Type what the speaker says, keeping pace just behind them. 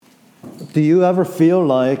Do you ever feel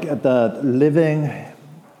like that living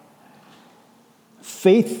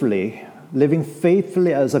faithfully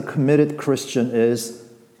as a committed Christian is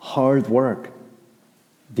hard work?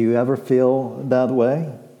 Do you ever feel that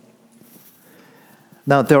way?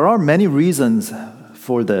 Now, there are many reasons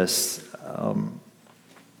for this.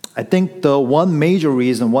 I think the one major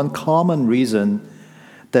reason, one common reason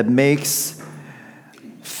that makes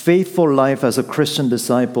faithful life as a Christian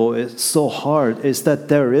disciple is so hard is that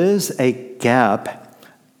there is a gap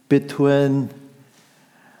between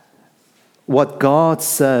what God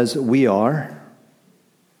says we are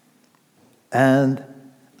and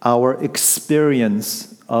our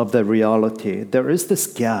experience of the reality. There is this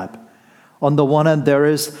gap. On the one hand, there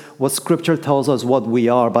is what Scripture tells us what we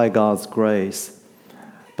are by God's grace.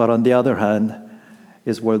 But on the other hand,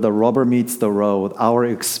 is where the rubber meets the road. Our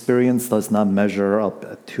experience does not measure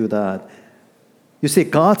up to that. You see,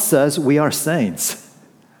 God says we are saints.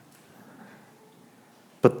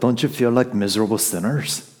 But don't you feel like miserable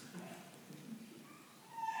sinners?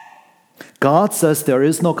 God says there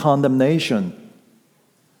is no condemnation.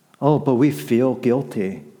 Oh, but we feel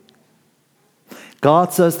guilty.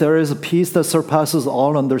 God says there is a peace that surpasses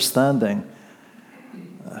all understanding.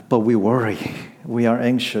 But we worry. We are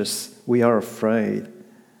anxious. We are afraid.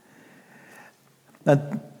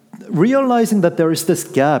 And realizing that there is this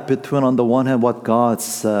gap between, on the one hand, what God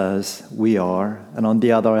says we are, and on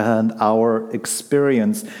the other hand, our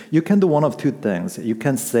experience, you can do one of two things. You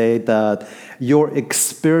can say that your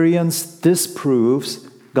experience disproves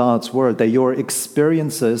God's word, that your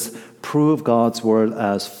experiences prove God's word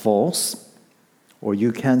as false. Or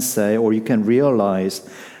you can say, or you can realize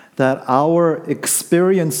that our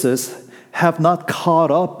experiences have not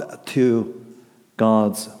caught up to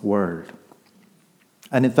God's word.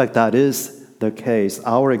 And in fact, that is the case.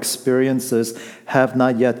 Our experiences have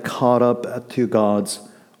not yet caught up to God's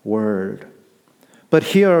word. But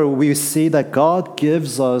here we see that God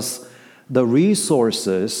gives us the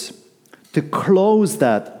resources to close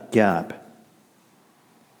that gap.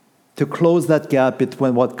 To close that gap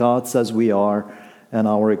between what God says we are and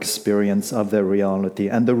our experience of the reality.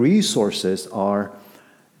 And the resources are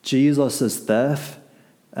Jesus' death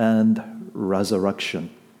and resurrection.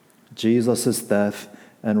 Jesus' death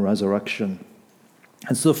and resurrection.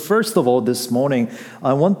 And so first of all, this morning,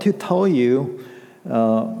 I want to tell you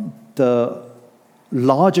the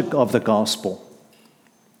logic of the gospel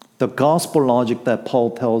logic that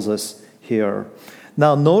Paul tells us here.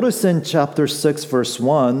 Now, notice in chapter 6, verse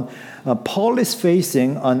 1, Paul is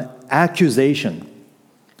facing an accusation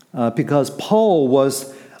because Paul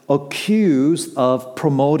was accused of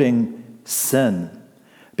promoting sin.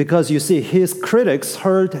 Because you see, his critics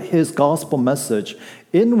heard his gospel message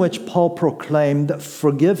in which Paul proclaimed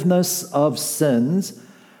forgiveness of sins,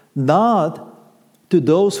 not to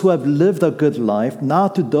those who have lived a good life,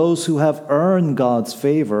 not to those who have earned God's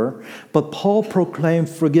favor, but Paul proclaimed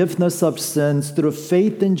forgiveness of sins through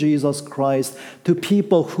faith in Jesus Christ to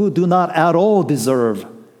people who do not at all deserve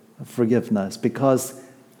forgiveness, because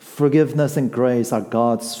forgiveness and grace are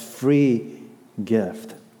God's free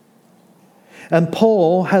gift. And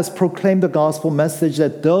Paul has proclaimed the gospel message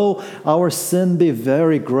that though our sin be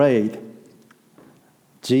very great,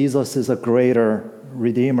 Jesus is a greater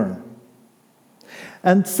Redeemer.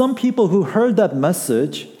 And some people who heard that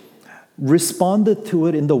message responded to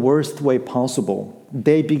it in the worst way possible.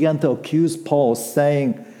 They began to accuse Paul,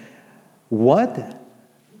 saying, "What?"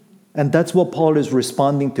 And that's what Paul is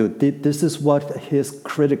responding to. This is what his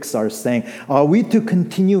critics are saying. Are we to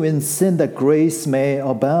continue in sin that grace may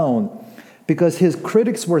abound? Because his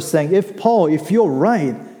critics were saying, if you're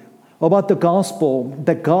right about the gospel,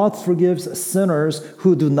 that God forgives sinners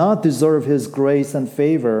who do not deserve his grace and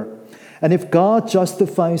favor, and if God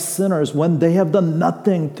justifies sinners when they have done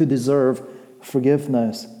nothing to deserve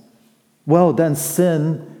forgiveness, well, then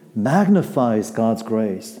sin magnifies God's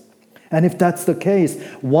grace. And if that's the case,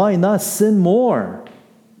 why not sin more?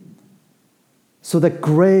 So that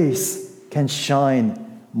grace can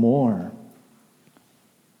shine more.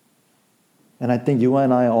 And I think you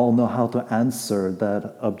and I all know how to answer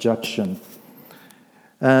that objection.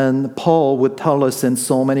 And Paul would tell us in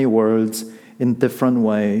so many words, in different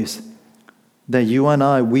ways, that you and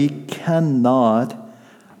I, we cannot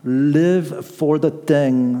live for the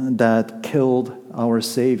thing that killed our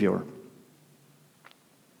Savior.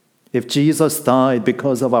 If Jesus died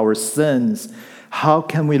because of our sins, how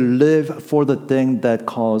can we live for the thing that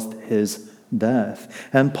caused his death?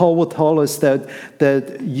 And Paul will tell us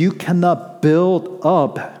that you cannot build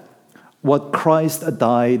up what Christ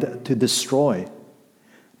died to destroy.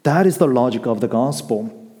 That is the logic of the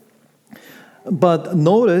gospel. But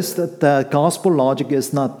notice that gospel logic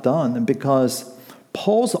is not done, because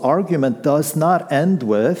Paul's argument does not end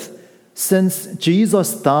with, since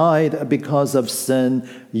Jesus died because of sin,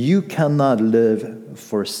 you cannot live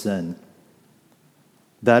for sin.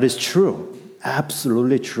 That is true,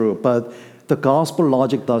 absolutely true. But the gospel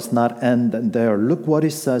logic does not end there. Look what he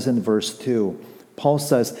says in verse 2. Paul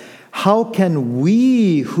says, how can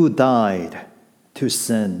we who died to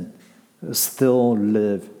sin still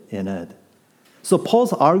live in it? So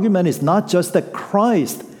Paul's argument is not just that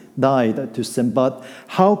Christ died to sin, but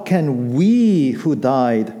how can we who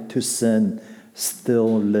died to sin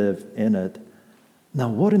still live in it? Now,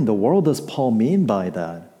 what in the world does Paul mean by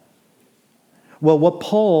that? Well, what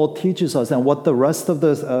Paul teaches us and what the rest of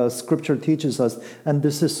the scripture teaches us, and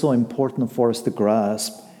this is so important for us to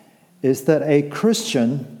grasp, is that a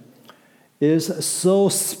Christian is so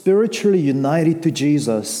spiritually united to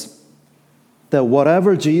Jesus that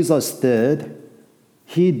whatever Jesus did,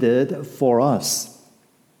 he did for us.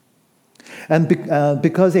 And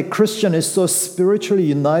because a Christian is so spiritually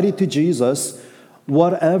united to Jesus,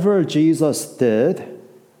 whatever Jesus did,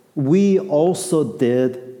 we also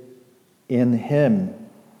did in him.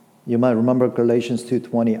 You might remember Galatians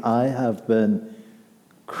 2:20, I have been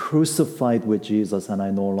crucified with Jesus and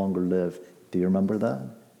I no longer live. Do you remember that?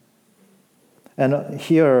 And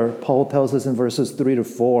here, Paul tells us in verses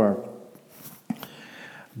 3-4,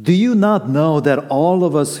 do you not know that all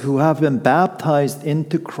of us who have been baptized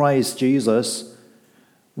into Christ Jesus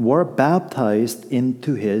were baptized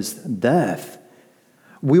into his death?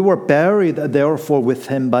 We were buried, therefore, with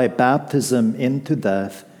him by baptism into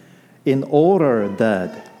death, in order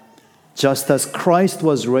that, just as Christ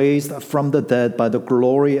was raised from the dead by the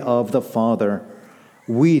glory of the Father,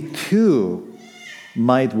 we too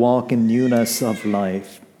might walk in newness of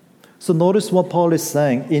life. So notice what Paul is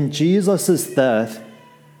saying. In Jesus' death,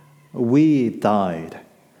 we died.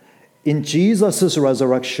 In Jesus'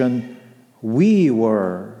 resurrection, we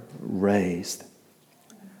were raised.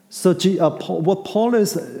 So what Paul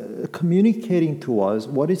is communicating to us,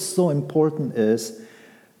 what is so important is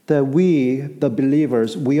that we, the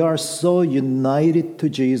believers, we are so united to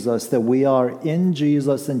Jesus, that we are in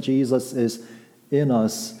Jesus and Jesus is in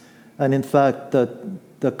us. And in fact,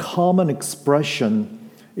 the common expression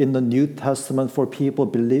in the New Testament for people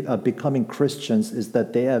becoming Christians is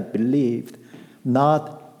that they have believed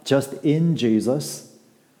not just in Jesus,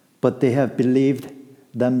 but they have believed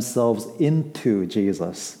themselves into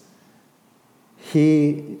Jesus.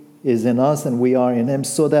 He is in us and we are in him,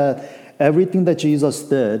 so that everything that Jesus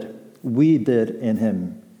did, we did in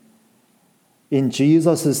him. In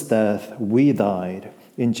Jesus' death, we died.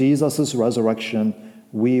 In Jesus' resurrection,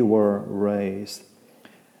 we were raised.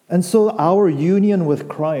 And so our union with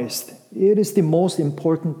Christ, it is the most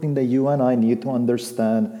important thing that you and I need to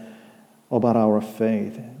understand about our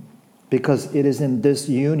faith, because it is in this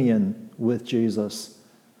union with Jesus.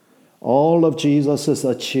 All of Jesus'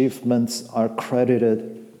 achievements are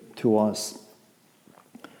credited to us.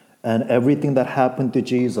 And everything that happened to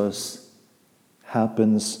Jesus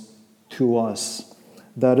happens to us.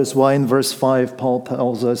 That is why in verse 5, Paul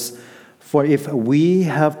tells us, for if we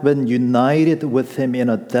have been united with him in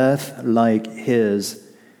a death like his,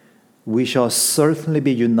 we shall certainly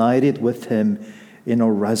be united with him in a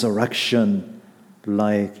resurrection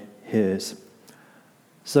like his.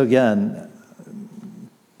 So again,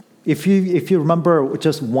 if you remember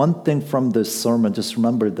just one thing from this sermon, just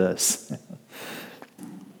remember this.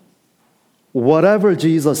 Whatever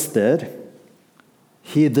Jesus did,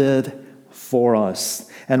 he did for us.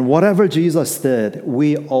 And whatever Jesus did,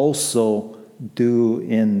 we also do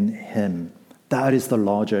in him. That is the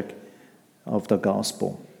logic of the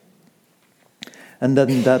gospel. And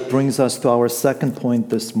then that brings us to our second point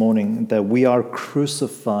this morning, that we are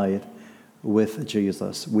crucified with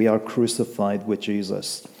Jesus. We are crucified with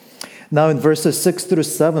Jesus. Now in verses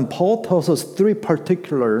 6-7, Paul tells us three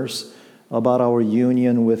particulars about our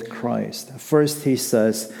union with Christ. First, he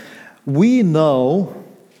says, we know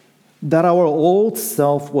that our old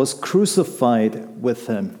self was crucified with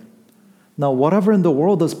him. Now, whatever in the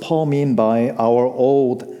world does Paul mean by our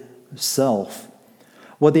old self?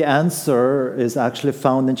 Well, the answer is actually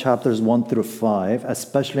found in chapters 1-5,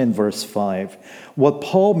 especially in verse 5. What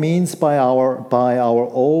Paul means by our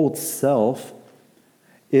old self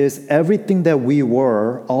is everything that we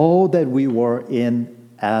were, all that we were in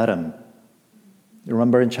Adam.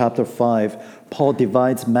 Remember in chapter 5, Paul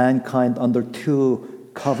divides mankind under two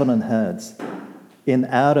covenant heads. In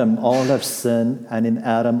Adam, all have sinned, and in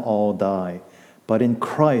Adam, all die. But in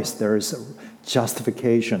Christ, there is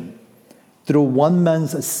justification. Through one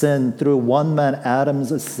man's sin, through one man,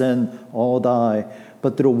 Adam's sin, all die.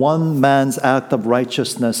 but through one man's act of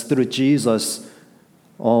righteousness, through Jesus,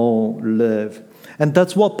 all live. And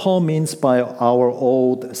that's what Paul means by our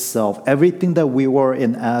old self. Everything that we were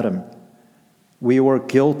in Adam. We were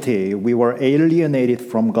guilty, we were alienated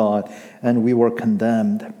from God, and we were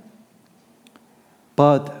condemned.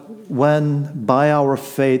 But when by our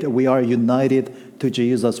faith we are united to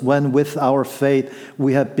Jesus, when with our faith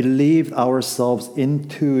we have believed ourselves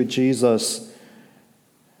into Jesus,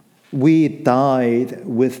 we died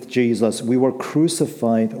with Jesus. We were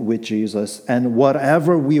crucified with Jesus. And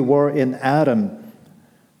whatever we were in Adam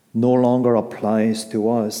no longer applies to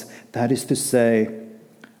us. That is to say,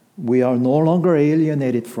 we are no longer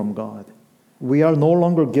alienated from God. We are no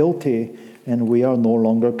longer guilty, and we are no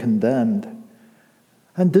longer condemned.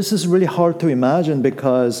 And this is really hard to imagine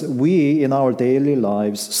because we, in our daily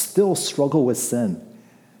lives, still struggle with sin.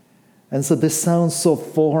 And so this sounds so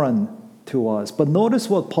foreign to us. But notice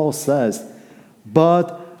what Paul says.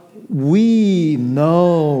 But we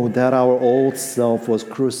know that our old self was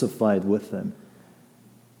crucified with him.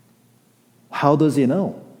 How does he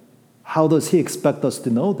know? How does he expect us to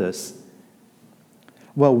know this?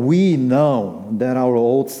 Well, we know that our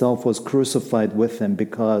old self was crucified with him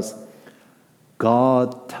because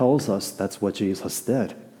God tells us that's what Jesus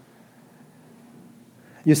did.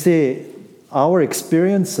 You see, our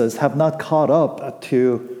experiences have not caught up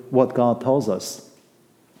to what God tells us.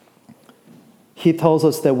 He tells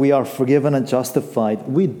us that we are forgiven and justified.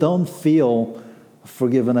 We don't feel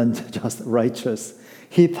forgiven and just righteous.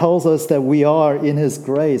 He tells us that we are in His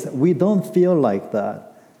grace. We don't feel like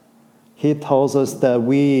that. He tells us that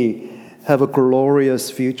we have a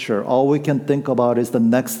glorious future. All we can think about is the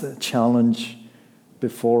next challenge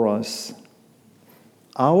before us.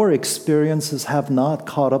 Our experiences have not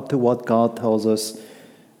caught up to what God tells us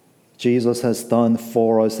Jesus has done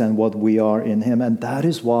for us and what we are in Him. And that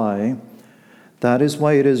is why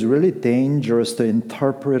it is really dangerous to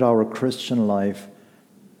interpret our Christian life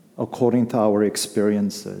according to our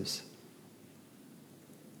experiences.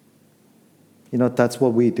 You know, that's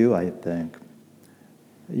what we do, I think.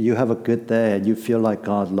 You have a good day and you feel like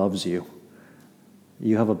God loves you.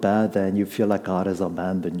 You have a bad day and you feel like God has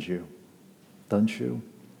abandoned you. Don't you?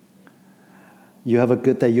 You have a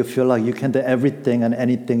good day, you feel like you can do everything and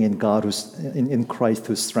anything in God, in Christ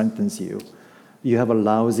who strengthens you. You have a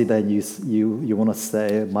lousy day and you want to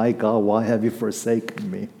say, my God, why have you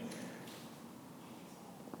forsaken me?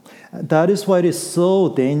 That is why it is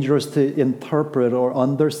so dangerous to interpret or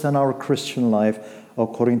understand our Christian life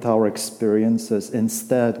according to our experiences.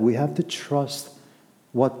 Instead, we have to trust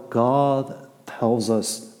what God tells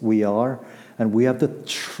us we are, and we have to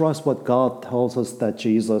trust what God tells us that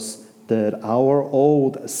Jesus did. Our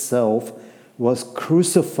old self was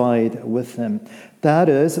crucified with Him. That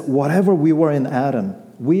is, whatever we were in Adam,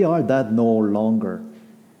 we are that no longer.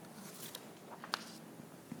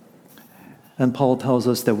 And Paul tells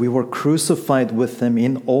us that we were crucified with Him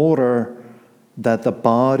in order that the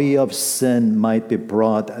body of sin might be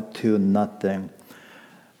brought to nothing.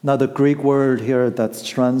 Now, the Greek word here that's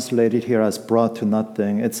translated here as brought to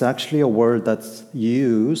nothing, it's actually a word that's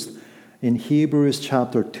used in Hebrews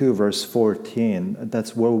chapter 2, verse 14.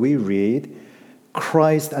 That's where we read,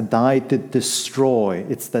 Christ died to destroy.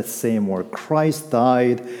 It's that same word. Christ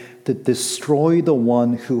died to destroy the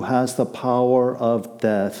one who has the power of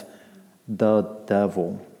death, the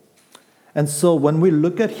devil. And so when we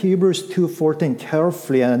look at Hebrews 2:14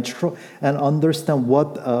 carefully and understand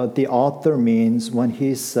what the author means when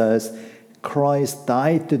he says Christ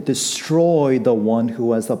died to destroy the one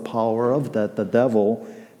who has the power of death, the devil,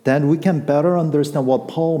 then we can better understand what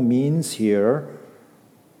Paul means here,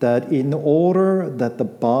 that in order that the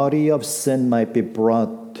body of sin might be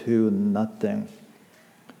brought to nothing.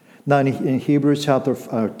 Now in Hebrews chapter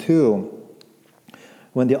 2,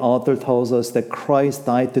 when the author tells us that Christ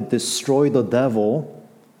died to destroy the devil,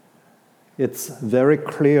 it's very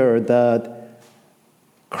clear that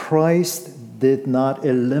Christ did not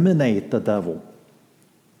eliminate the devil.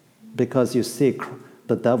 Because you see,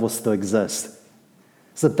 the devil still exists.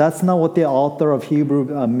 So that's not what the author of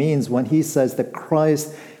Hebrew means when he says that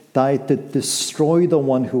Christ died to destroy the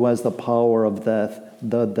one who has the power of death,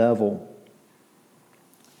 the devil.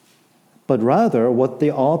 But rather, what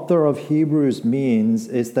the author of Hebrews means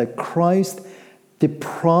is that Christ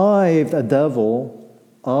deprived the devil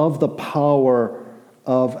of the power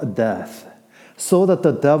of death, so that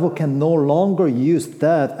the devil can no longer use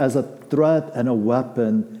death as a threat and a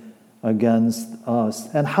weapon against us.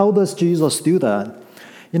 And how does Jesus do that?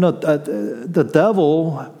 You know, the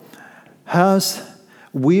devil has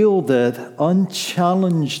wielded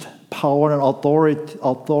unchallenged power and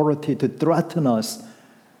authority to threaten us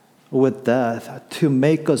with death to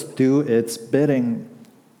make us do its bidding.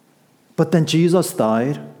 But then Jesus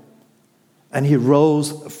died, and he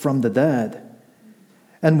rose from the dead.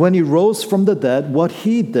 And when he rose from the dead, what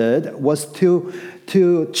he did was to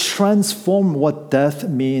transform what death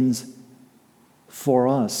means for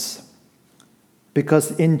us.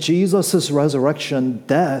 Because in Jesus' resurrection,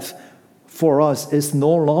 death for us is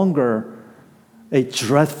no longer a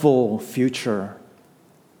dreadful future.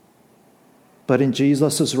 But in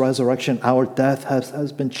Jesus' resurrection, our death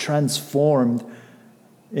has been transformed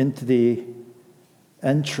into the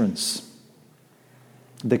entrance,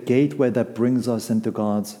 the gateway that brings us into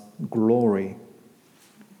God's glory.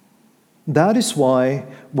 That is why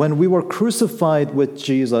when we were crucified with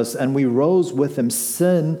Jesus and we rose with him,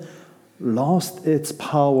 sin lost its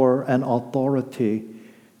power and authority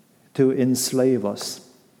to enslave us.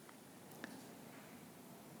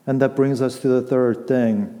 And that brings us to the third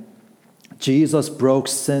thing. Jesus broke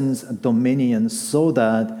sin's dominion so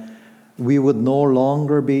that we would no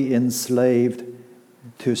longer be enslaved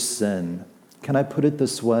to sin. Can I put it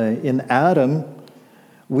this way? In Adam,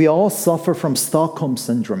 we all suffer from Stockholm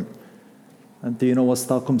Syndrome. And do you know what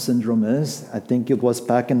Stockholm Syndrome is? I think it was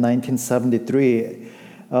back in 1973.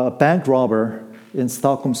 A bank robber in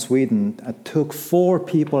Stockholm, Sweden, took 4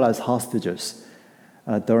 people as hostages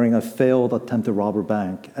during a failed attempt to rob a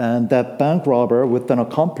bank. And that bank robber, with an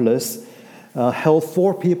accomplice, held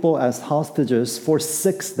 4 people as hostages for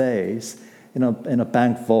 6 days in a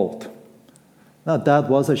bank vault. Now, that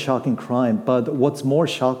was a shocking crime, but what's more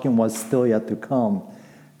shocking was still yet to come.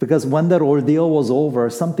 Because when that ordeal was over,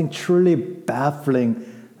 something truly baffling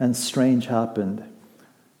and strange happened.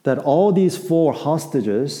 That all these 4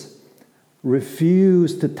 hostages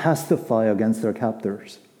refused to testify against their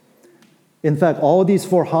captors. In fact, all these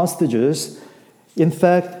 4 hostages,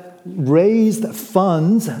 raised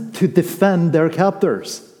funds to defend their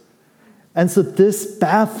captors. And so this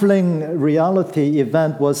baffling reality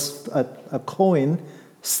event was coined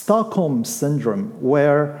Stockholm Syndrome,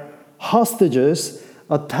 where hostages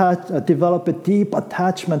develop a deep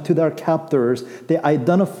attachment to their captors. They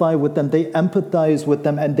identify with them, they empathize with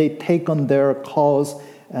them, and they take on their cause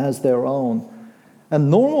as their own. And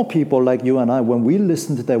normal people like you and I, when we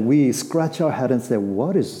listen to that, we scratch our head and say,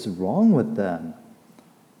 what is wrong with them?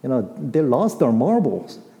 You know, they lost their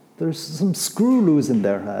marbles. There's some screw loose in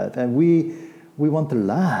their head, and we want to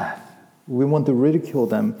laugh. We want to ridicule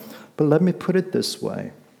them. But let me put it this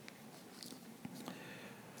way.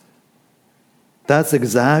 That's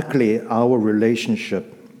exactly our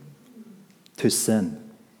relationship to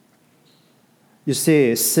sin. You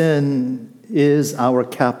see, sin is our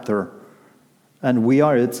captor, and we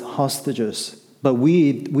are its hostages. But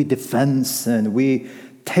we defend sin. We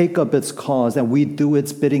take up its cause, and we do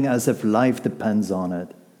its bidding as if life depends on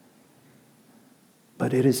it.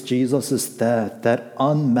 But it is Jesus' death that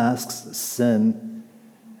unmasks sin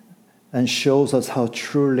and shows us how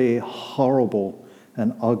truly horrible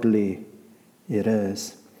and ugly it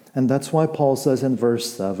is. And that's why Paul says in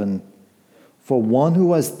verse 7, "For one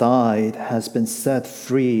who has died has been set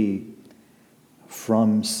free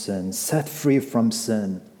from sin." Set free from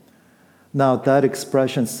sin. Now, that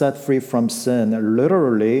expression, set free from sin,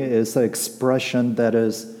 literally is an expression that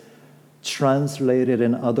is translated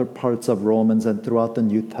in other parts of Romans and throughout the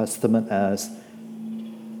New Testament as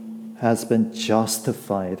has been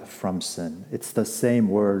justified from sin. It's the same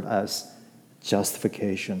word as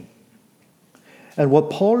justification. And what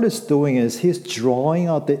Paul is doing is he's drawing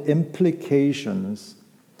out the implications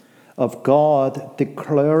of God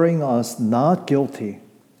declaring us not guilty,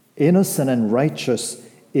 innocent and righteous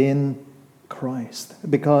in Christ.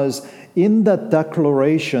 Because in that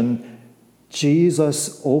declaration,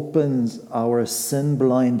 Jesus opens our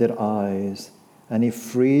sin-blinded eyes and he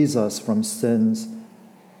frees us from sin's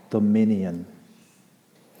dominion.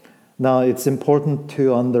 Now, it's important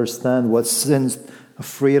to understand what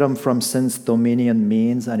freedom from sin's dominion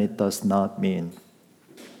means and it does not mean.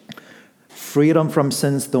 Freedom from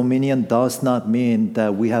sin's dominion does not mean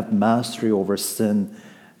that we have mastery over sin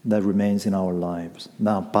that remains in our lives.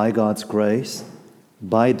 Now, by God's grace,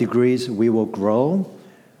 by degrees, we will grow,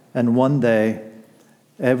 and one day,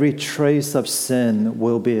 every trace of sin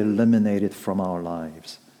will be eliminated from our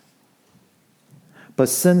lives. But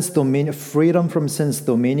freedom from sin's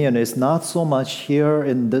dominion is not so much here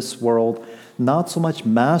in this world, not so much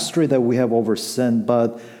mastery that we have over sin,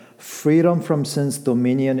 but freedom from sin's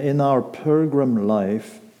dominion in our pilgrim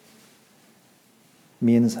life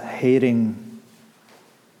means hating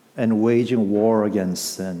and waging war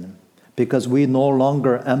against sin. Because we no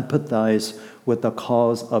longer empathize with the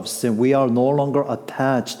cause of sin. We are no longer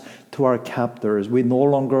attached to our captors. We no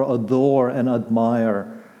longer adore and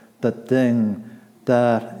admire the thing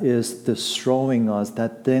that is destroying us,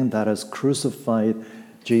 that thing that has crucified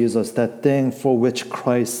Jesus, that thing for which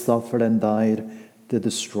Christ suffered and died to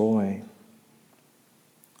destroy.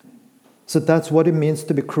 So that's what it means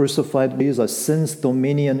to be crucified with Jesus. Sin's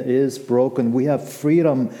dominion is broken. We have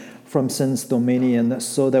freedom from sin's dominion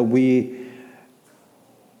so that we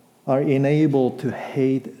are enabled to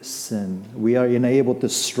hate sin. We are enabled to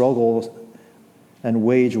struggle and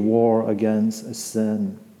wage war against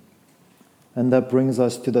sin. And that brings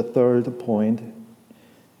us to the third point,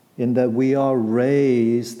 in that we are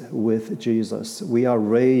raised with Jesus. We are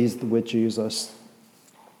raised with Jesus.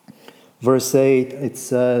 Verse 8, it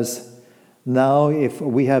says, now if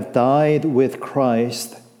we have died with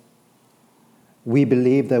Christ, we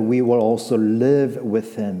believe that we will also live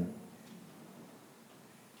with him.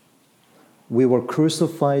 We were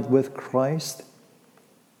crucified with Christ.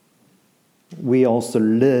 We also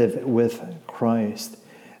live with Christ.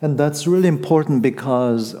 And that's really important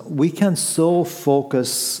because we can so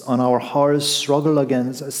focus on our hard struggle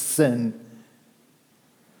against sin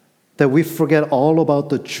that we forget all about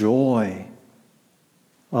the joy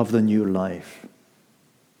of the new life.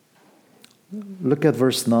 Look at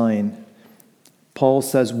verse 9. Paul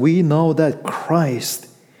says, we know that Christ,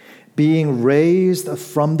 being raised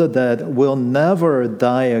from the dead, will never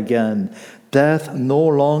die again. Death no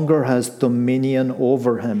longer has dominion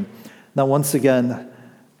over him. Now, once again,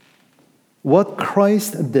 what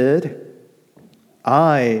Christ did,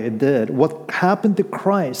 I did. What happened to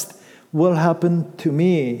Christ will happen to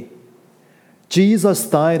me. Jesus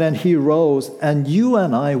died and he rose, and you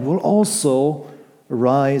and I will also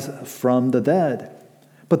rise from the dead.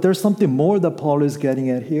 But there's something more that Paul is getting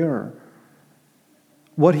at here.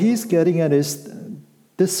 What he's getting at is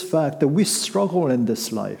this fact that we struggle in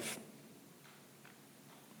this life.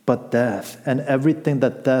 But death and everything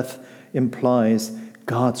that death implies,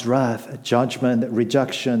 God's wrath, judgment,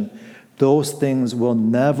 rejection, those things will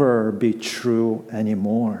never be true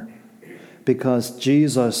anymore. Because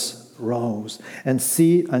Jesus rose, and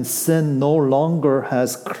sin no longer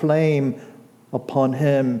has claim upon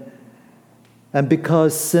him. And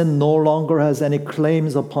because sin no longer has any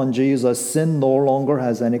claims upon Jesus, sin no longer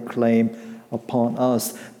has any claim upon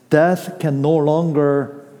us. Death can no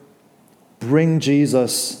longer bring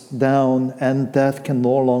Jesus down, and death can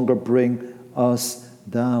no longer bring us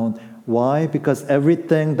down. Why? Because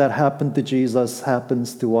everything that happened to Jesus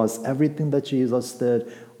happens to us. Everything that Jesus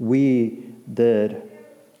did, we did.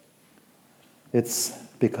 It's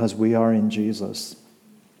because we are in Jesus.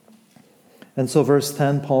 And so verse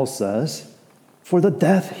 10, Paul says, for the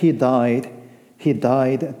death he died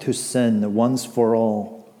to sin once for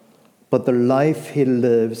all. But the life he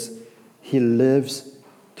lives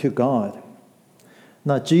to God.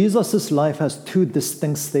 Now, Jesus' life has two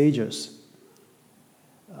distinct stages.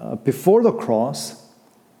 Before the cross,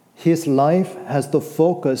 his life has the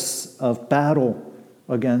focus of battle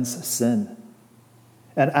against sin.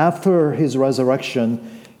 And after his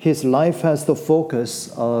resurrection, his life has the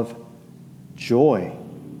focus of joy.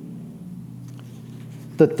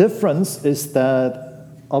 The difference is that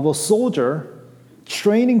of a soldier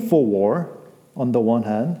training for war, on the one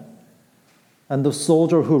hand, and the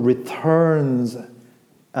soldier who returns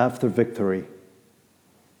after victory.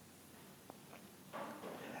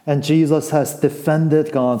 And Jesus has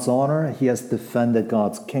defended God's honor, he has defended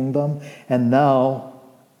God's kingdom, and now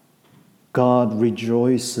God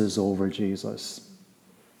rejoices over Jesus.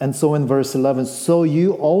 And so in verse 11, so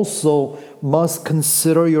you also must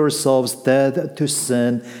consider yourselves dead to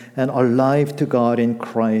sin and alive to God in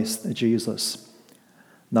Christ Jesus.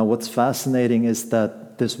 Now what's fascinating is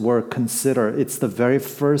that this word consider, it's the very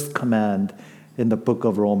first command in the book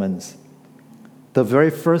of Romans. The very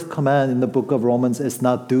first command in the book of Romans is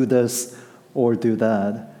not do this or do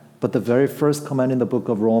that, but the very first command in the book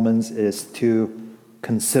of Romans is to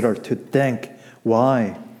consider, to think.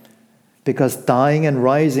 Why? Because dying and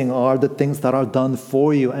rising are the things that are done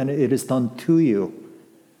for you, and it is done to you.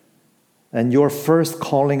 And your first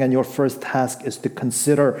calling and your first task is to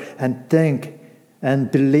consider and think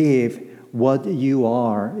and believe what you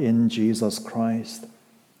are in Jesus Christ.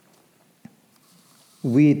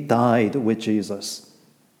 We died with Jesus.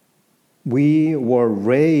 We were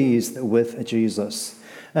raised with Jesus.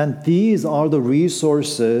 And these are the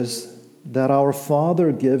resources that our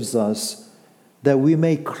Father gives us, that we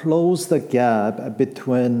may close the gap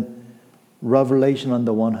between revelation on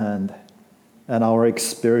the one hand and our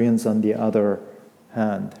experience on the other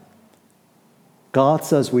hand. God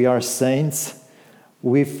says we are saints.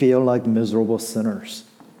 We feel like miserable sinners.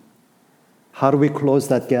 How do we close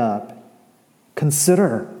that gap?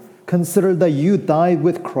 Consider that you died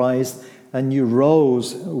with Christ and you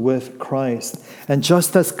rose with Christ. And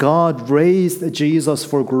just as God raised Jesus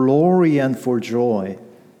for glory and for joy,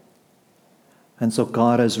 and so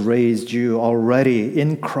God has raised you already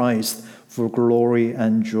in Christ for glory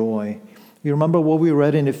and joy. You remember what we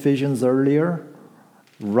read in Ephesians earlier?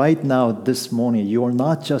 Right now, this morning, you are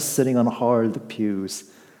not just sitting on hard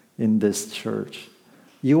pews in this church.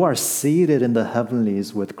 You are seated in the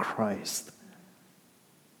heavenlies with Christ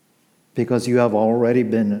because you have already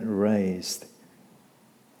been raised.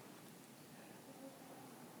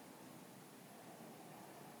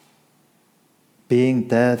 Being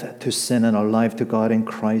dead to sin and alive to God in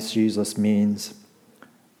Christ Jesus means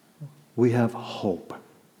we have hope.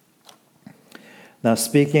 Now,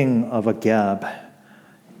 speaking of a gap,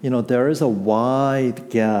 there is a wide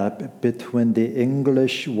gap between the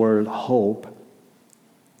English word hope,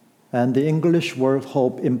 and the English word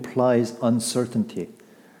hope implies uncertainty.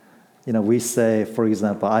 We say, for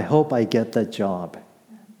example, I hope I get that job.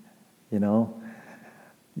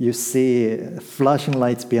 You see flashing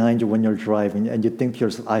lights behind you when you're driving, and you think to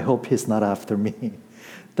yourself, I hope he's not after me.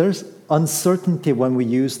 There's uncertainty when we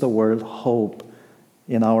use the word hope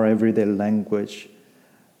in our everyday language.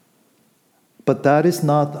 But that is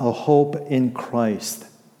not a hope in Christ.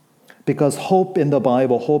 Because hope in the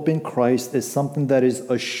Bible, hope in Christ, is something that is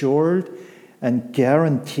assured and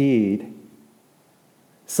guaranteed.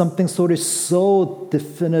 Something sort of so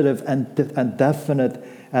definitive and definite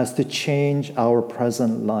as to change our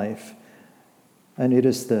present life. And it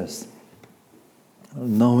is this: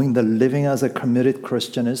 knowing that living as a committed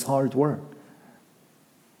Christian is hard work.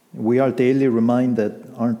 We are daily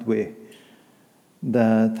reminded, aren't we,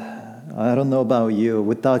 that, I don't know about you,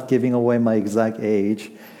 without giving away my exact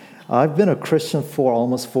age, I've been a Christian for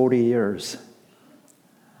almost 40 years.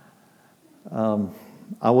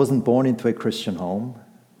 I wasn't born into a Christian home.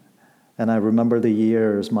 And I remember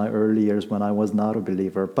my early years when I was not a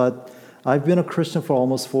believer. But I've been a Christian for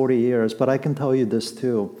almost 40 years. But I can tell you this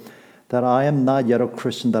too, that I am not yet a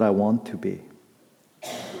Christian that I want to be.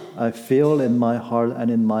 I feel in my heart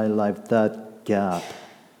and in my life that gap.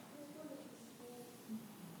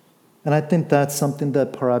 And I think that's something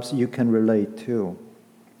that perhaps you can relate to.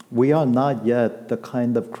 We are not yet the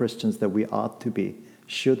kind of Christians that we ought to be,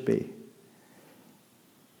 should be.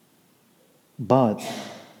 But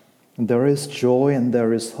there is joy and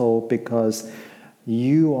there is hope because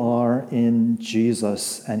you are in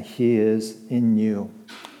Jesus and He is in you.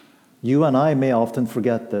 You and I may often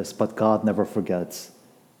forget this, but God never forgets.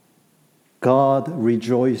 God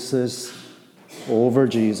rejoices over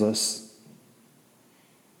Jesus,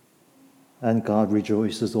 and God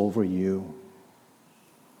rejoices over you.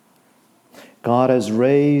 God has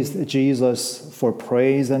raised Jesus for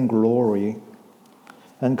praise and glory,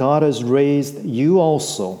 and God has raised you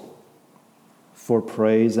also for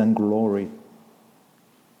praise and glory.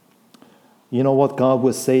 You know what God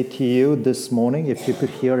would say to you this morning if you could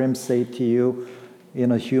hear Him say to you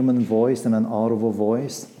in a human voice, in an audible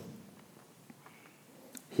voice?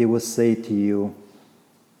 He would say to you,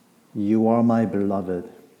 "You are my beloved.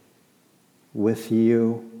 With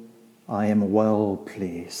you I am well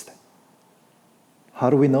pleased." How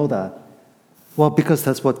do we know that? Well, because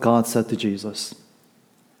that's what God said to Jesus.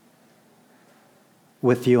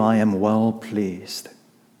 With you I am well pleased.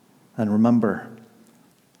 And remember,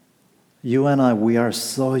 you and I, we are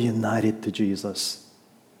so united to Jesus.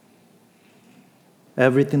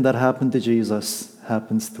 Everything that happened to Jesus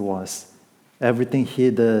happens to us. Everything He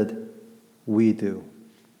did, we do.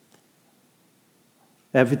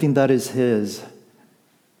 Everything that is His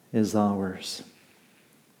is ours.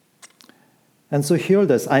 And so hear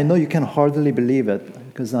this. I know you can hardly believe it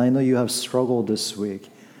because I know you have struggled this week.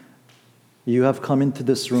 You have come into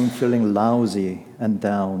this room feeling lousy and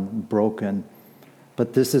down, broken.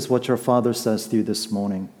 But this is what your Father says to you this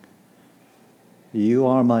morning. You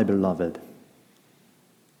are my beloved,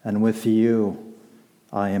 and with you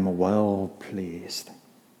I am well pleased.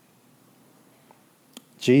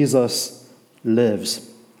 Jesus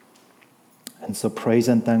lives, and so praise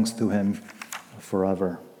and thanks to Him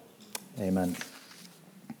forever. Amen.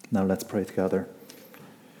 Now let's pray together.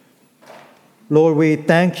 Lord, we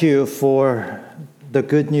thank you for the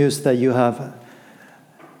good news that you have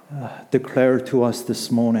declared to us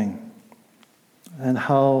this morning, and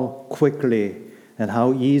how quickly and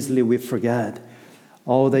how easily we forget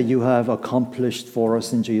all that you have accomplished for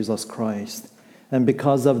us in Jesus Christ. And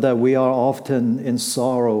because of that, we are often in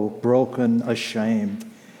sorrow, broken, ashamed.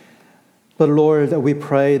 But Lord, we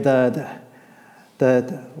pray that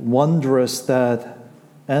wondrous, that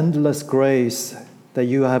endless grace that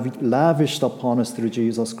you have lavished upon us through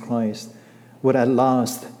Jesus Christ would at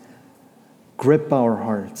last grip our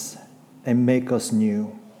hearts and make us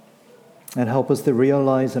new. And help us to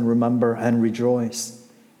realize and remember and rejoice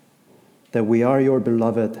that we are your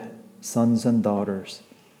beloved sons and daughters,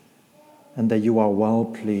 and that you are well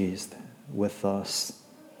pleased with us.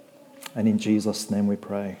 And in Jesus' name we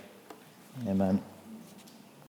pray. Amen.